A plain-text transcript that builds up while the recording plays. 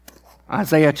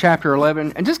Isaiah chapter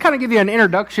 11, and just kind of give you an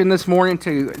introduction this morning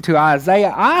to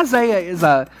Isaiah. Isaiah is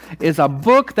a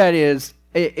book that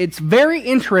it's very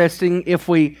interesting if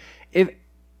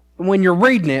when you're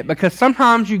reading it, because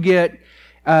sometimes you get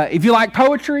if you like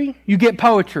poetry, you get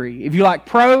poetry. If you like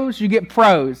prose, you get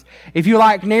prose. If you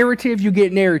like narrative, you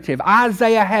get narrative.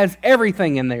 Isaiah has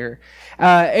everything in there.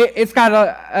 It's got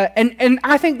and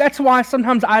I think that's why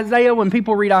sometimes Isaiah, when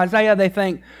people read Isaiah, they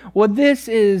think, well, this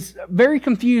is very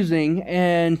confusing,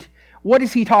 and what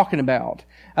is he talking about?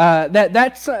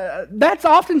 That's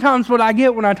oftentimes what I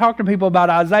get when I talk to people about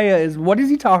Isaiah is, what is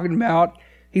he talking about?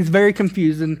 He's very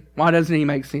confusing. Why doesn't he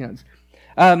make sense?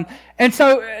 And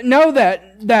so know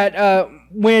that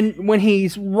when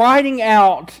he's writing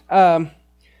out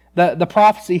the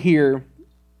prophecy here,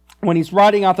 when he's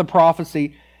writing out the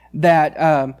prophecy,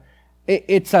 that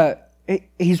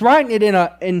he's writing it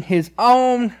in his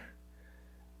own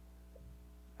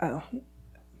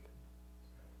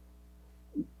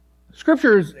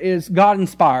Scripture is God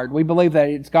inspired. We believe that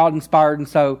it's God inspired, and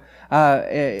so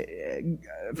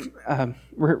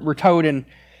we're told in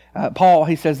Paul,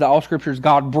 he says that all Scripture is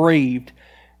God breathed.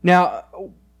 Now,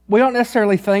 we don't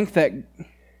necessarily think that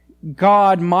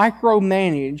God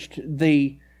micromanaged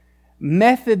the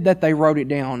method that they wrote it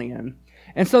down in.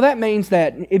 And so that means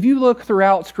that if you look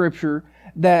throughout Scripture,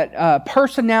 that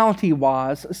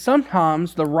personality-wise,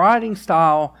 sometimes the writing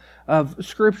style of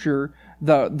Scripture,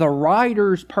 the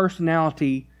writer's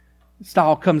personality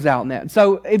style comes out in that.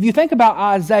 So if you think about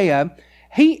Isaiah,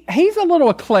 he's a little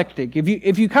eclectic.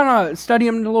 If you kind of study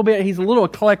him a little bit, he's a little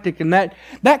eclectic, and that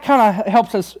kind of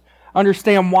helps us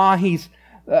understand why he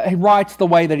writes the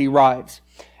way that he writes.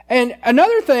 And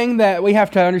another thing that we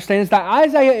have to understand is that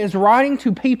Isaiah is writing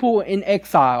to people in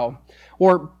exile,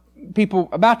 or people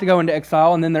about to go into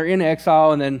exile, and then they're in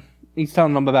exile, and then he's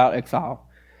telling them about exile.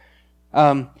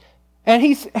 And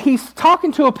he's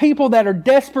talking to a people that are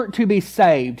desperate to be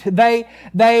saved.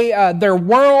 Their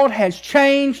world has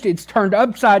changed. It's turned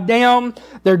upside down.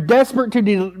 They're desperate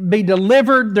to be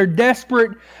delivered. They're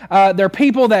desperate. They're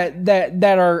people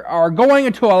that are going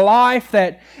into a life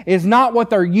that is not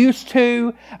what they're used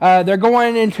to. They're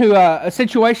going into a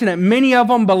situation that many of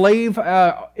them believe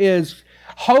is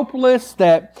hopeless,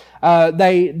 that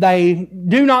they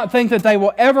do not think that they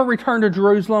will ever return to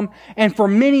Jerusalem. And for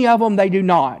many of them, they do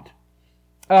not.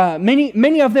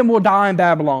 Many of them will die in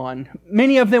Babylon.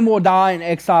 Many of them will die in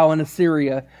exile in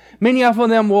Assyria. Many of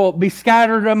them will be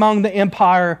scattered among the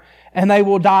empire, and they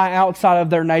will die outside of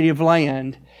their native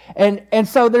land. And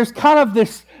so there's kind of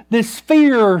this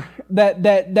fear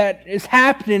that is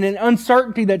happening, and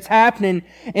uncertainty that's happening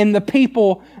in the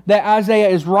people that Isaiah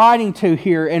is writing to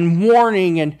here, and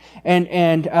warning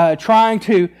and trying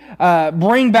to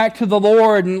bring back to the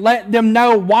Lord and let them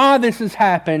know why this has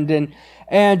happened.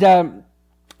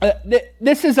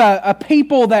 This is a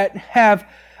people that have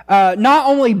not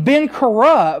only been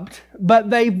corrupt, but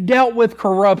they've dealt with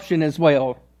corruption as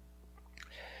well.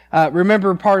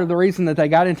 Remember, part of the reason that they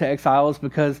got into exile is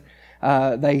because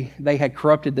they had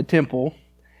corrupted the temple.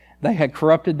 They had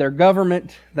corrupted their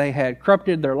government. They had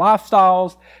corrupted their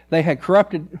lifestyles. They had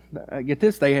corrupted,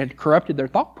 they had corrupted their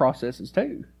thought processes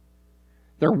too.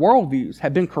 Their worldviews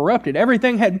had been corrupted.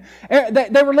 Everything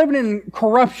they were living in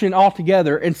corruption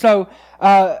altogether. And so,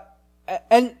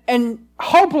 and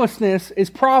hopelessness is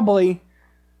probably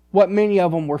what many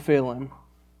of them were feeling.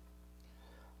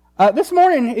 This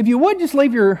morning, if you would just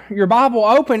leave your Bible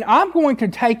open, I'm going to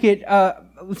take it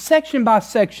section by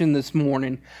section this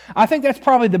morning. I think that's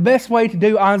probably the best way to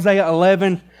do Isaiah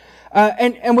 11.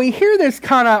 And we hear this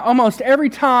kind of almost every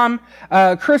time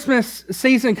Christmas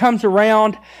season comes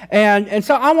around, and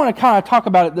so I want to kind of talk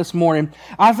about it this morning.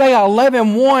 Isaiah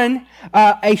 11:1,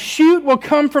 a shoot will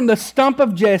come from the stump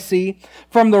of Jesse,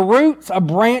 from the roots a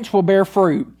branch will bear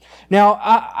fruit. Now,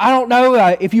 I don't know,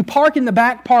 if you park in the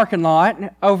back parking lot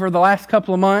over the last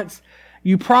couple of months,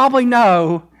 you probably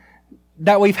know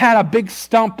that we've had a big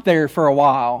stump there for a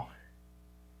while.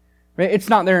 It's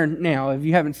not there now. If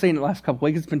you haven't seen it the last couple of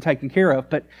weeks, it's been taken care of.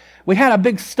 But we had a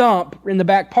big stump in the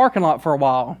back parking lot for a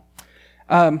while.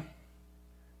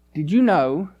 Did you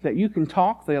know that you can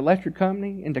talk the electric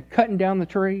company into cutting down the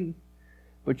tree,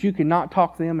 but you cannot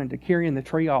talk them into carrying the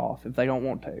tree off if they don't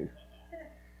want to?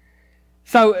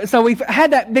 So we've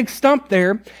had that big stump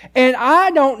there, and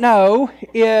I don't know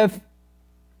if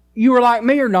you were like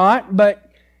me or not, but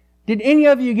did any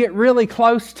of you get really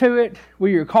close to it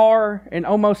with your car and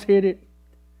almost hit it?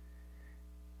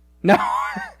 No.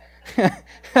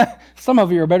 Some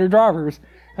of you are better drivers.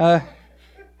 But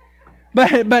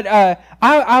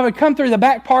I would come through the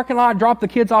back parking lot, drop the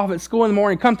kids off at school in the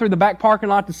morning, come through the back parking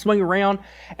lot to swing around,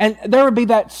 and there would be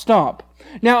that stump.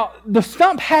 Now, the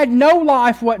stump had no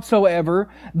life whatsoever.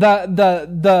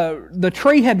 The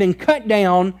tree had been cut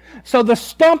down, so the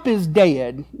stump is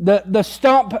dead. The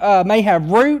stump may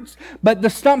have roots, but the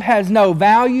stump has no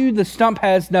value. The stump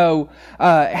has no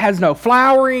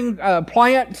flowering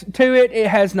plant to it. It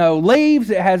has no leaves.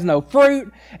 It has no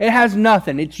fruit. It has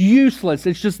nothing. It's useless.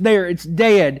 It's just there. It's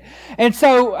dead. And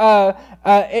so,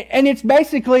 and it's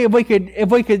basically, if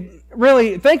we could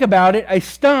really think about it, a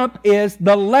stump is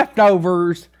the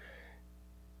leftovers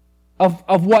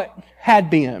of what had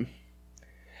been.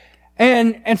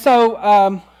 And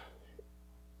so,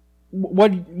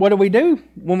 what do we do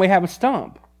when we have a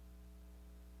stump?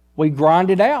 We grind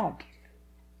it out.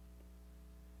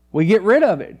 We get rid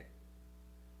of it.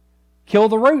 Kill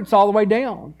the roots all the way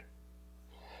down.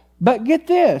 But get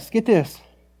this.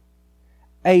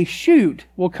 A shoot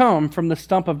will come from the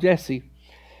stump of Jesse.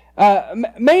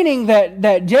 Meaning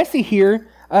that Jesse here,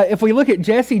 if we look at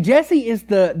Jesse is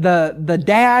the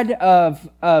dad of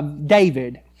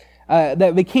David,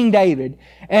 the King David.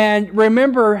 And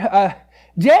remember,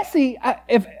 Jesse,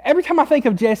 if every time I think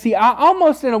of Jesse, I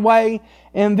almost in a way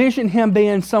envision him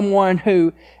being someone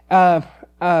who, I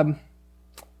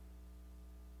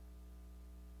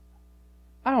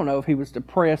don't know if he was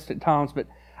depressed at times, but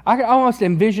I could almost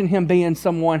envision him being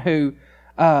someone who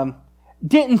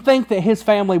didn't think that his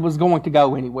family was going to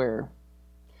go anywhere.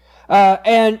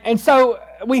 And so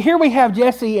we have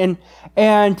Jesse, and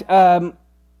the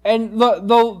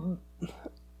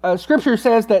Scripture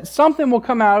says that something will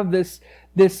come out of this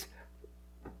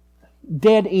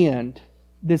dead end,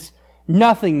 this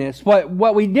nothingness,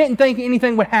 what we didn't think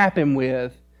anything would happen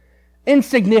with,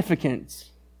 insignificance.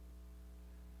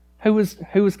 Who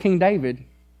was King David?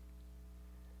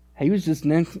 He was just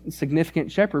an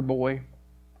insignificant shepherd boy.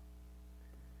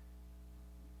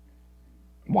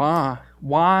 Why?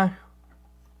 Why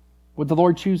would the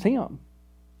Lord choose him?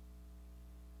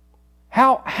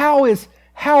 How is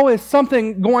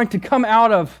something going to come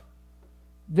out of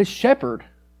this shepherd?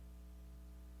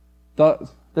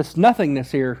 This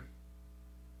nothingness here.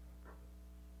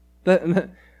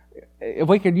 If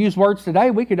we could use words today,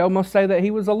 we could almost say that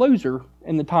he was a loser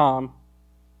in the time.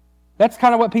 That's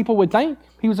kind of what people would think.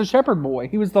 He was a shepherd boy.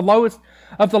 He was the lowest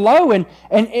of the low, and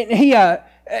he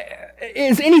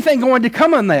is anything going to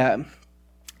come on that?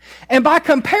 And by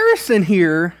comparison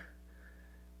here,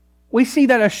 we see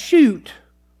that a shoot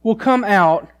will come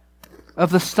out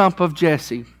of the stump of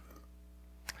Jesse.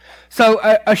 So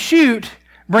a shoot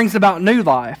brings about new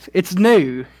life. It's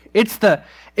new. It's like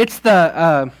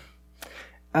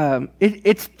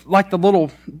the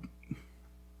little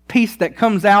piece that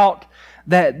comes out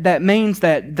that means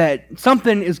that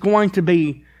something is going to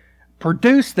be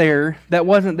produced there that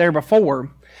wasn't there before.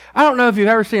 I don't know if you've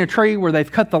ever seen a tree where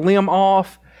they've cut the limb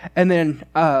off, and then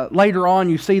later on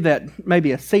you see that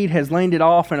maybe a seed has landed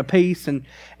off in a piece, and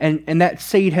that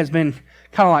seed has been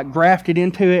kind of like grafted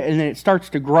into it, and then it starts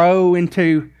to grow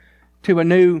into a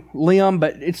new limb,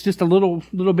 but it's just a little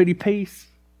bitty piece.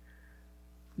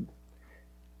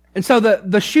 And so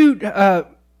the shoot,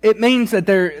 it means that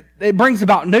it brings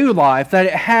about new life, that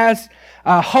it has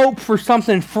hope for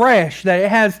something fresh, that it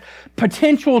has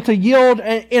potential to yield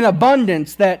in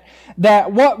abundance, that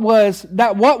what was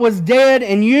dead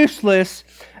and useless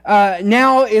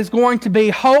now is going to be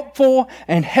hopeful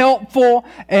and helpful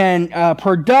and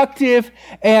productive.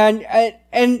 And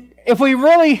if we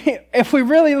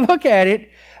really look at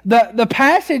it, the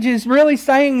passage is really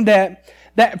saying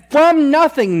that from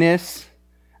nothingness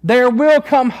there will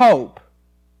come hope.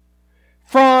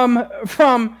 From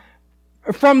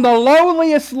the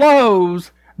lowliest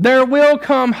lows, there will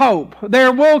come hope.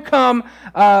 There will come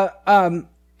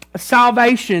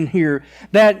salvation here.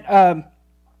 That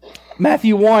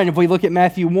Matthew 1. If we look at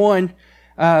Matthew 1,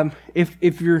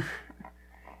 if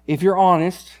you're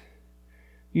honest,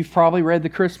 you've probably read the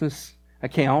Christmas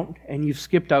account and you've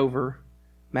skipped over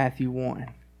Matthew 1.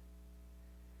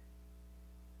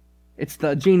 It's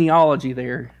the genealogy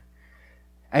there.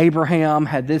 Abraham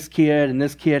had this kid, and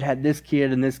this kid had this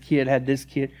kid, and this kid had this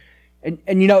kid. And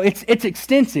you know, it's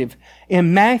extensive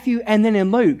in Matthew and then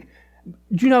in Luke.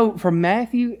 Do you know, from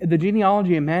Matthew, the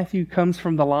genealogy in Matthew comes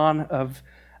from the line of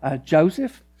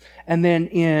Joseph, and then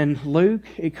in Luke,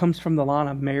 it comes from the line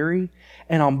of Mary.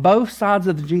 And on both sides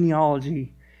of the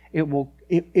genealogy, it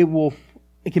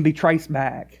can be traced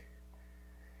back.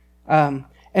 And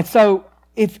so,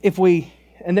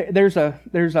 there's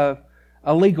a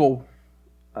legal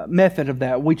method of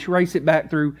that. We trace it back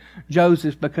through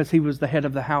Joseph because he was the head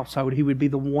of the household. He would be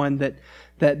the one that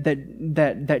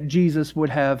Jesus would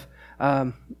have,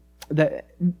 that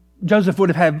Joseph would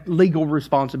have had legal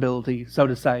responsibility, so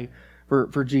to say,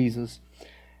 for Jesus.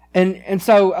 And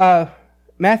so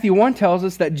Matthew 1 tells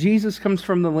us that Jesus comes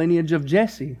from the lineage of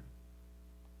Jesse.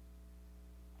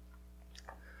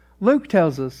 Luke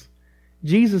tells us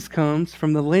Jesus comes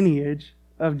from the lineage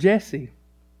of Jesse.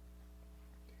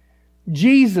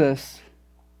 Jesus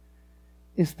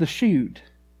is the shoot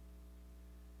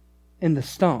and the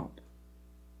stump.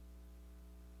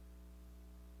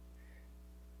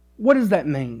 What does that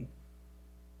mean?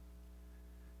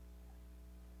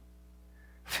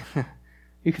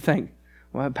 You could think,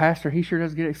 well, Pastor, he sure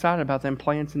does get excited about them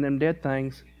plants and them dead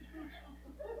things.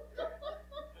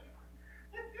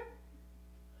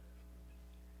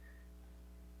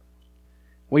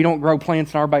 We don't grow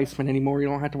plants in our basement anymore. You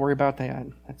don't have to worry about that.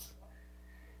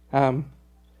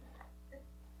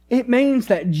 It means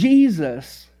that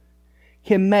Jesus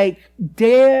can make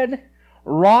dead,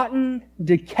 rotten,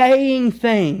 decaying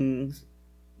things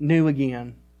new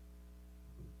again.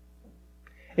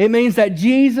 It means that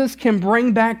Jesus can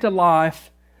bring back to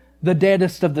life the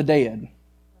deadest of the dead.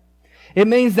 It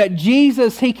means that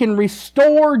Jesus, He can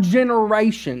restore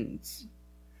generations.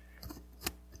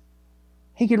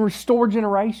 He can restore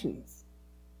generations.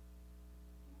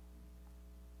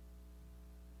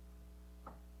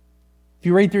 If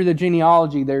you read through the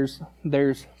genealogy, there's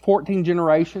 14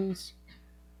 generations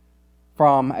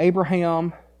from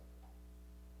Abraham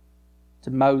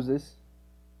to Moses.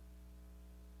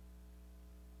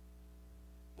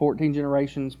 14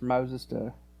 generations from Moses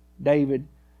to David.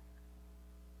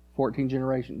 14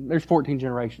 generations. There's 14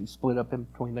 generations split up in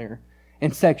between there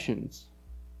in sections.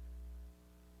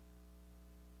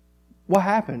 What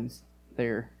happens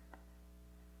there?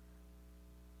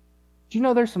 Do you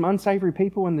know there's some unsavory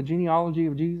people in the genealogy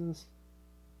of Jesus?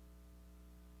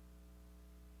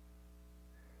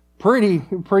 Pretty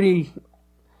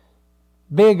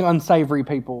big unsavory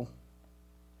people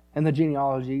in the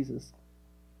genealogy of Jesus.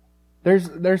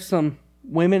 There's some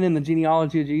women in the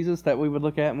genealogy of Jesus that we would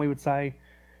look at and we would say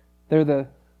they're the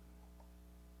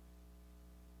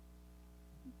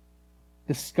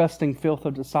disgusting filth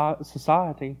of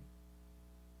society.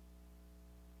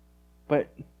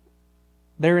 But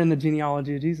they're in the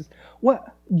genealogy of Jesus.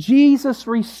 What? Jesus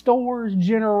restores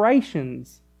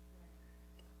generations.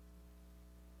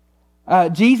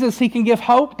 Jesus, He can give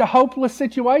hope to hopeless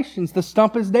situations. The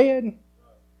stump is dead.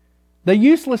 The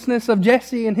uselessness of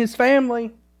Jesse and his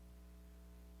family.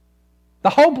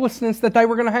 The hopelessness that they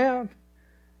were going to have.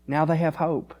 Now they have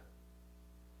hope.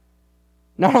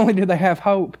 Not only do they have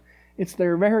hope, it's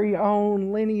their very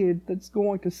own lineage that's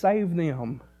going to save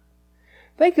them.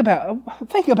 Think about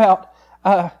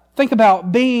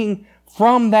being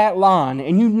from that line,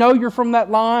 and you know you're from that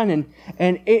line,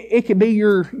 and it could be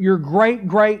your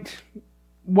great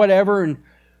whatever, and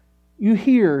you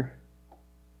hear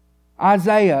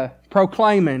Isaiah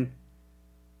proclaiming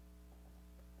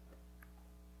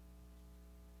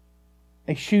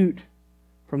a shoot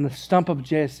from the stump of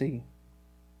Jesse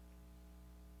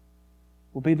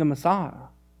will be the Messiah.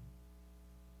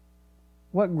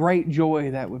 What great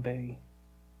joy that would be.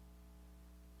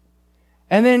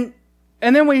 And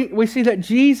then we see that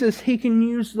Jesus, He can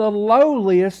use the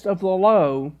lowliest of the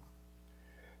low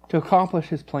to accomplish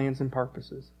His plans and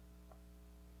purposes.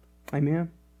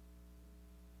 Amen.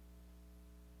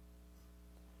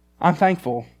 I'm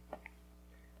thankful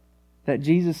that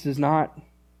Jesus does not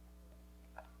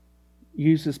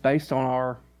use us based on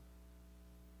our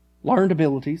learned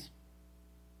abilities,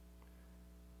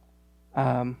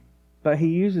 but He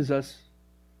uses us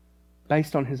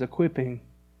based on His equipping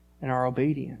and our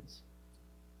obedience.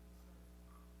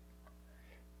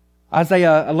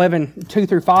 Isaiah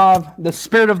 11:2-5, the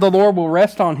Spirit of the Lord will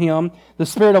rest on Him, the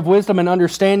Spirit of wisdom and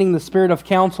understanding, the Spirit of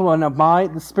counsel and of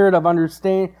might, the Spirit of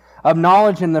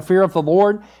knowledge and the fear of the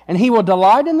Lord. And He will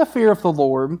delight in the fear of the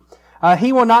Lord.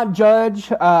 He will not judge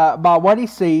by what He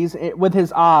sees with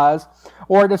His eyes,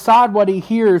 or decide what He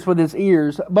hears with His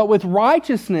ears, but with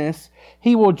righteousness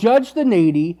He will judge the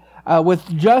needy. With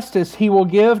justice He will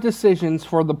give decisions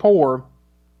for the poor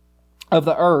of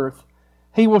the earth.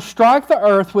 He will strike the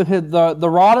earth with the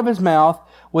rod of His mouth.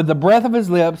 With the breath of His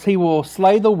lips He will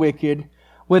slay the wicked.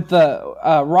 With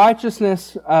the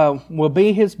righteousness will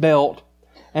be His belt,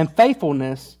 and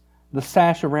faithfulness the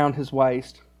sash around His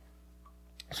waist.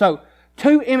 So,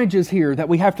 two images here that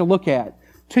we have to look at.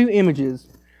 Two images.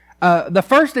 The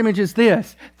first image is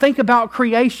this. Think about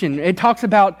creation. It talks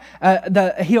about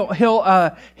He'll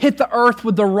hit the earth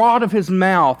with the rod of His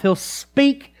mouth. He'll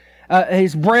speak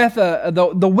His breath,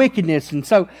 the wickedness. And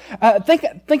so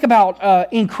think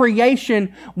about in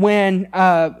creation when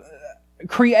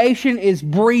creation is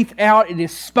breathed out, it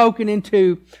is spoken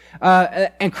into,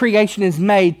 and creation is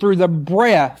made through the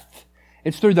breath.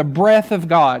 It's through the breath of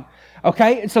God.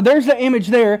 Okay, so there's the image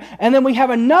there. And then we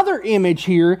have another image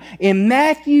here in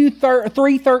Matthew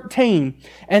 3:13.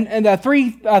 And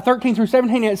 3:13 through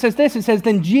 17, it says this. It says,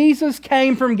 "Then Jesus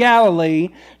came from Galilee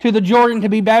to the Jordan to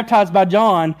be baptized by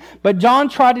John. But John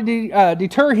tried to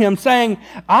deter him, saying,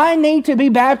 'I need to be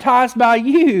baptized by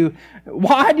you.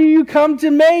 Why do you come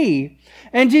to me?'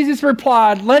 And Jesus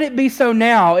replied, 'Let it be so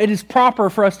now. It is proper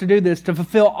for us to do this, to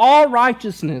fulfill all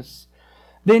righteousness.'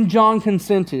 Then John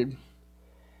consented.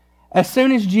 As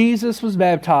soon as Jesus was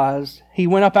baptized, he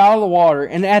went up out of the water,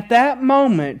 and at that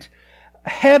moment,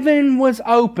 heaven was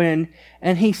opened,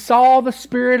 and he saw the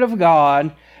Spirit of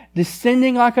God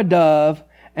descending like a dove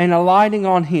and alighting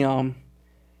on him.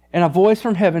 And a voice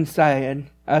from heaven said,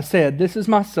 'This is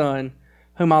my Son,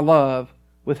 whom I love,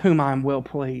 with whom I am well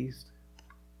pleased.'"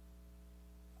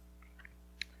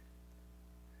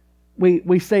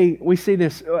 We see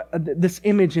this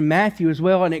image in Matthew as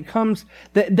well, and it comes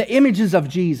the images of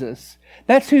Jesus.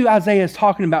 That's who Isaiah is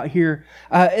talking about here,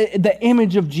 the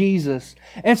image of Jesus.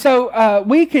 And so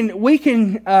we can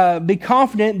be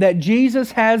confident that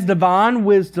Jesus has divine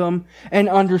wisdom and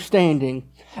understanding,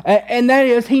 and that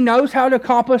is, he knows how to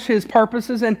accomplish his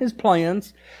purposes and his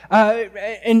plans.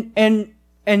 And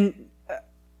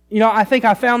I think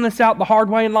I found this out the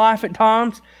hard way in life at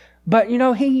times, but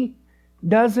he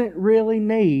doesn't really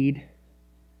need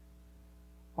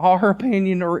our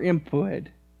opinion or input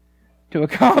to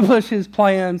accomplish his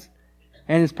plans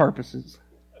and his purposes.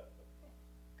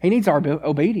 He needs our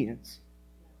obedience.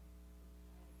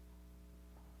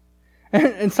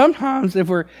 And sometimes, if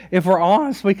we're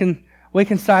honest, we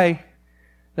can say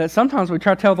that sometimes we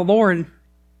try to tell the Lord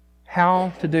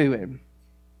how to do it.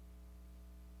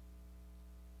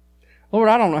 Lord,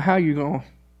 I don't know how you're going to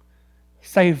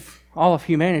save all of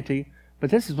humanity, but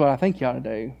this is what I think you ought to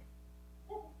do.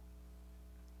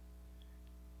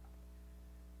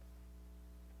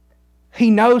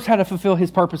 He knows how to fulfill his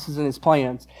purposes and his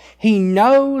plans. He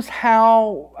knows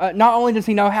how, not only does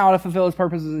he know how to fulfill his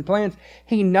purposes and plans,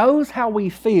 he knows how we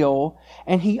feel,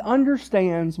 and he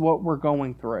understands what we're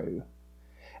going through.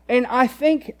 And I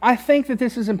think that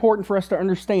this is important for us to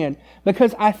understand,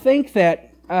 because I think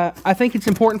it's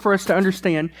important for us to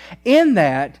understand in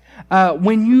that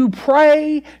when you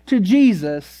pray to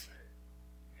Jesus,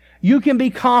 you can be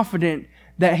confident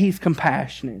that he's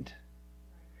compassionate,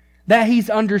 that he's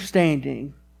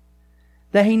understanding,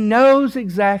 that he knows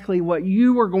exactly what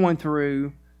you are going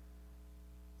through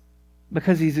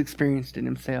because he's experienced it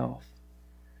himself.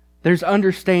 There's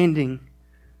understanding.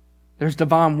 There's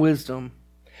divine wisdom.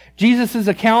 Jesus is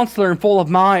a counselor and full of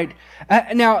might.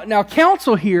 Now,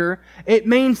 counsel here, it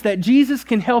means that Jesus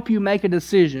can help you make a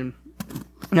decision.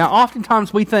 Now,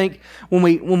 oftentimes we think, when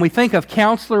we think of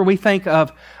counselor, we think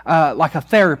of like a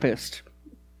therapist.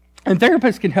 And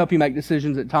therapists can help you make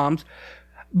decisions at times.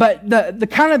 But the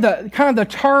kind of the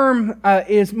term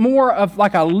is more of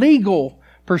like a legal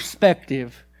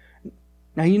perspective.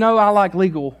 Now, I like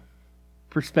legal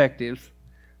perspectives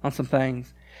on some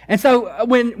things. And so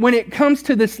when it comes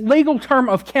to this legal term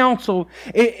of counsel,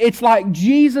 it's like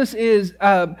Jesus is,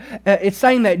 it's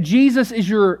saying that Jesus is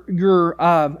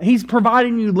he's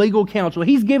providing you legal counsel.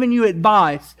 He's giving you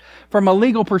advice from a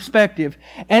legal perspective.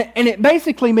 And it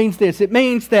basically means this. It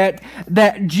means that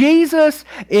Jesus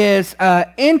is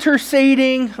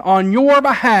interceding on your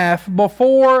behalf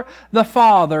before the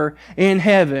Father in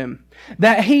heaven.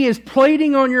 That he is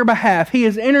pleading on your behalf. He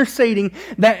is interceding.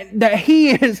 That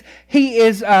he is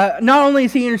not only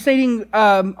is he interceding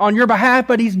on your behalf,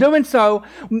 but he's doing so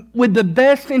with the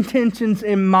best intentions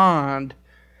in mind.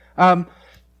 And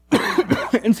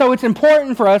so it's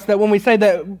important for us that when we say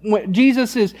that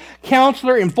Jesus is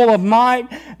counselor and full of might,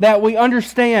 that we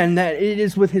understand that it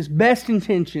is with his best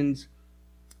intentions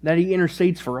that he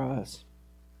intercedes for us.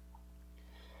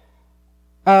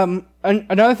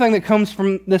 Another thing that comes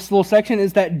from this little section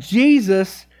is that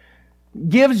Jesus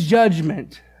gives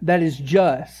judgment that is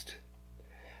just.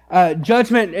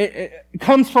 Judgment it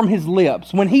comes from his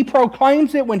lips. When he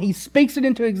proclaims it, when he speaks it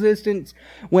into existence,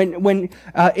 when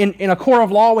in a court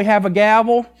of law we have a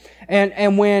gavel,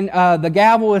 and when the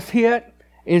gavel is hit,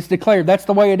 it's declared. That's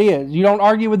the way it is. You don't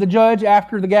argue with the judge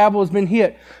after the gavel has been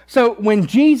hit. So when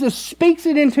Jesus speaks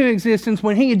it into existence,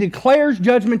 when he declares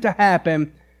judgment to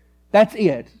happen, that's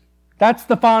it. That's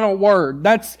the final word.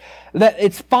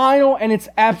 It's final and it's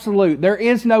absolute. There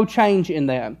is no change in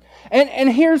that.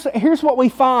 And here's what we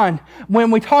find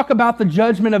when we talk about the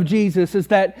judgment of Jesus is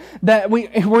that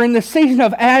we're in the season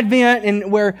of Advent,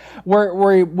 and we're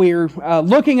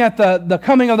looking at the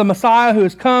coming of the Messiah who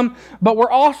has come, but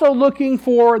we're also looking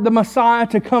for the Messiah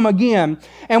to come again.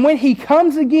 And when He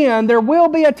comes again, there will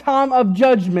be a time of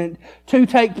judgment to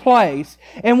take place.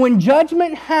 And when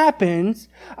judgment happens,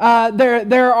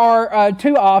 there are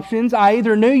two options. I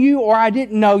either knew you or I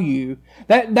didn't know you.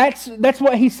 That's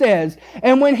what He says.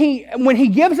 And when he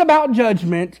gives about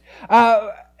judgment,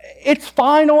 it's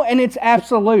final and it's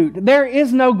absolute. There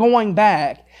is no going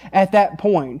back at that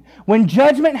point. When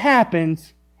judgment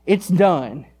happens, it's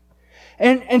done.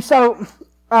 And so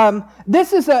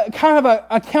this is a kind of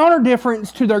a counter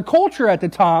difference to their culture at the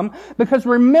time, because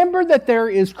remember that there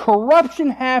is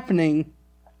corruption happening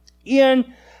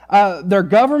in their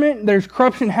government. There's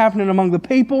corruption happening among the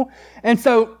people. And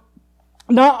so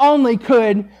not only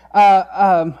could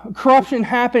corruption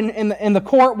happen in the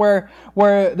court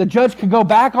where the judge could go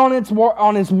back on his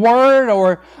word,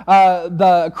 or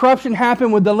the corruption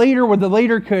happened with the leader, where the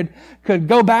leader could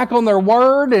go back on their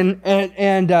word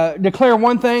and declare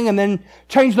one thing and then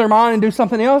change their mind and do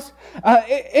something else.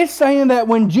 It's saying that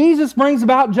when Jesus brings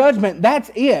about judgment, that's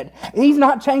it. He's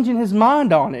not changing His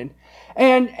mind on it.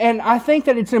 And I think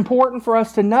that it's important for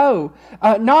us to know,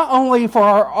 not only for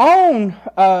our own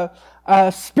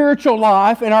spiritual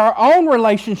life and our own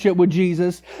relationship with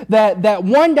Jesus, that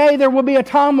one day there will be a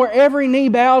time where every knee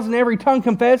bows and every tongue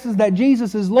confesses that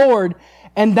Jesus is Lord,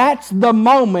 and that's the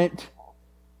moment.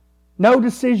 No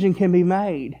decision can be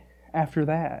made after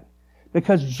that,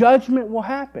 because judgment will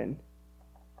happen.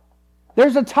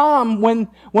 There's a time when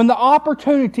the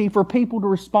opportunity for people to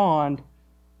respond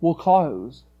will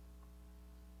close.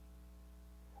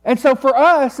 And so for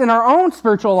us in our own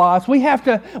spiritual lives, we have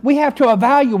to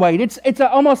evaluate. It's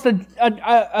almost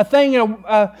a thing.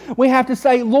 We have to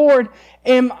say, Lord,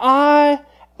 am I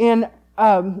in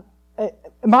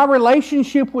my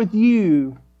relationship with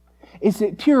You? Is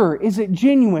it pure? Is it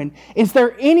genuine? Is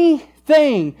there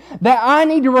anything that I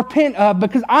need to repent of,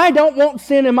 because I don't want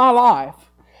sin in my life?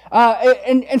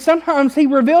 And sometimes He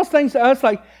reveals things to us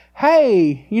like,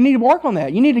 hey, you need to work on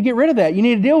that. You need to get rid of that. You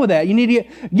need to deal with that. You need to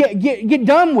get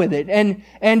done with it and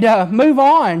move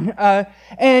on.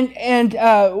 And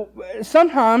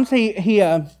sometimes he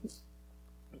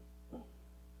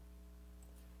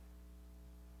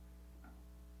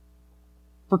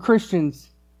for Christians,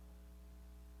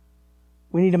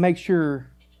 we need to make sure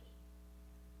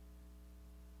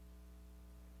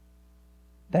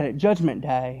that at Judgment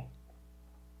Day,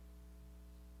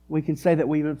 we can say that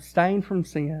we've abstained from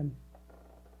sin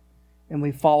and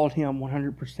we've followed Him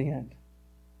 100%.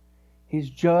 His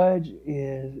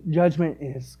judgment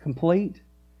is complete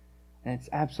and it's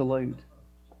absolute.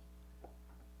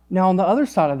 Now, on the other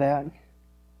side of that,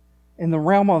 in the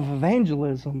realm of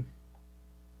evangelism,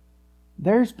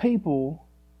 there's people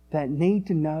that need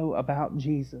to know about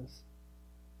Jesus.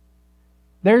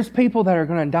 There's people that are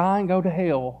going to die and go to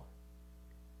hell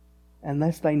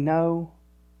unless they know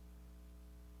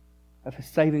of His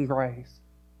saving grace.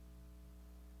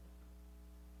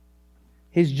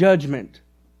 His judgment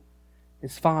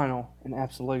is final and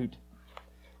absolute.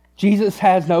 Jesus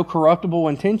has no corruptible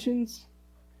intentions,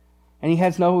 and He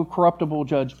has no corruptible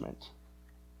judgment.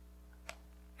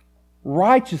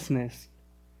 Righteousness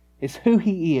is who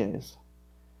He is,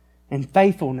 and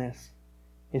faithfulness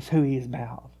is who He is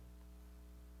about.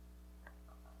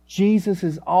 Jesus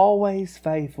is always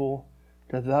faithful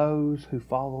to those who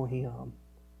follow Him.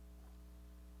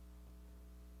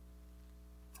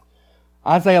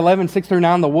 Isaiah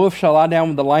 11:6-9, the wolf shall lie down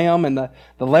with the lamb, and the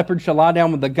leopard shall lie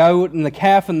down with the goat, and the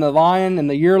calf and the lion and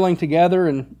the yearling together,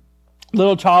 and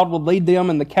little child will lead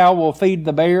them, and the cow will feed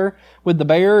the bear with the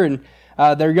bear, and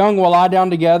their young will lie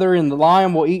down together, and the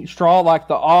lion will eat straw like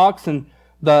the ox, and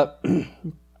the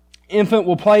infant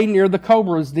will play near the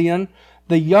cobra's den.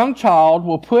 The young child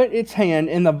will put its hand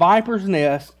in the viper's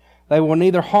nest. They will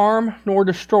neither harm nor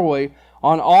destroy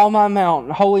on all my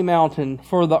holy mountain,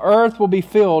 for the earth will be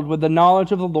filled with the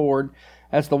knowledge of the Lord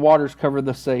as the waters cover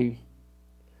the sea.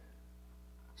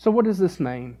 So what does this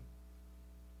mean?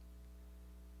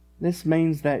 This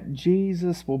means that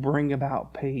Jesus will bring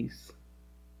about peace.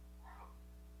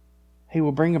 He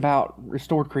will bring about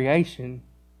restored creation.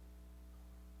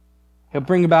 He'll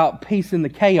bring about peace in the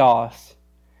chaos.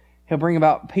 He'll bring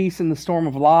about peace in the storm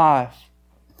of life.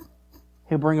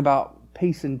 He'll bring about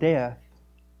peace in death.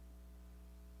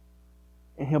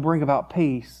 And He'll bring about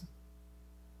peace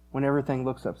when everything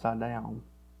looks upside down.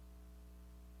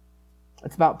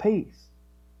 It's about peace.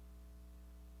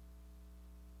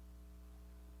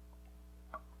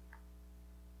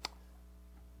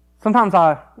 Sometimes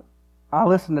I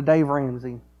listen to Dave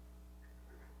Ramsey,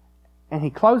 and he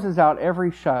closes out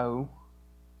every show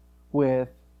with,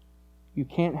 "You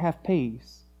can't have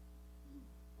peace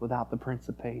without the Prince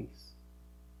of Peace."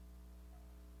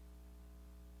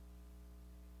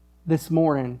 This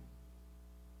morning,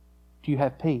 do you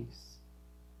have peace?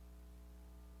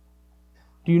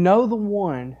 Do you know the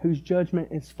one whose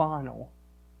judgment is final,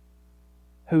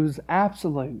 who's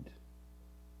absolute?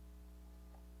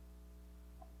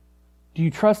 Do you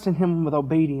trust in Him with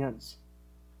obedience?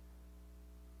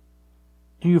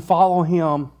 Do you follow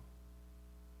Him?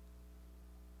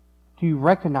 Do you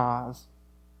recognize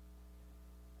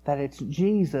that it's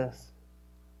Jesus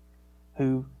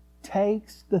who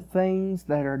takes the things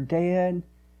that are dead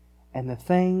and the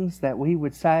things that we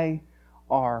would say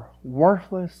are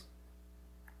worthless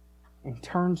and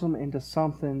turns them into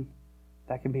something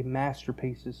that can be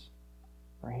masterpieces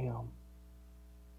for Him?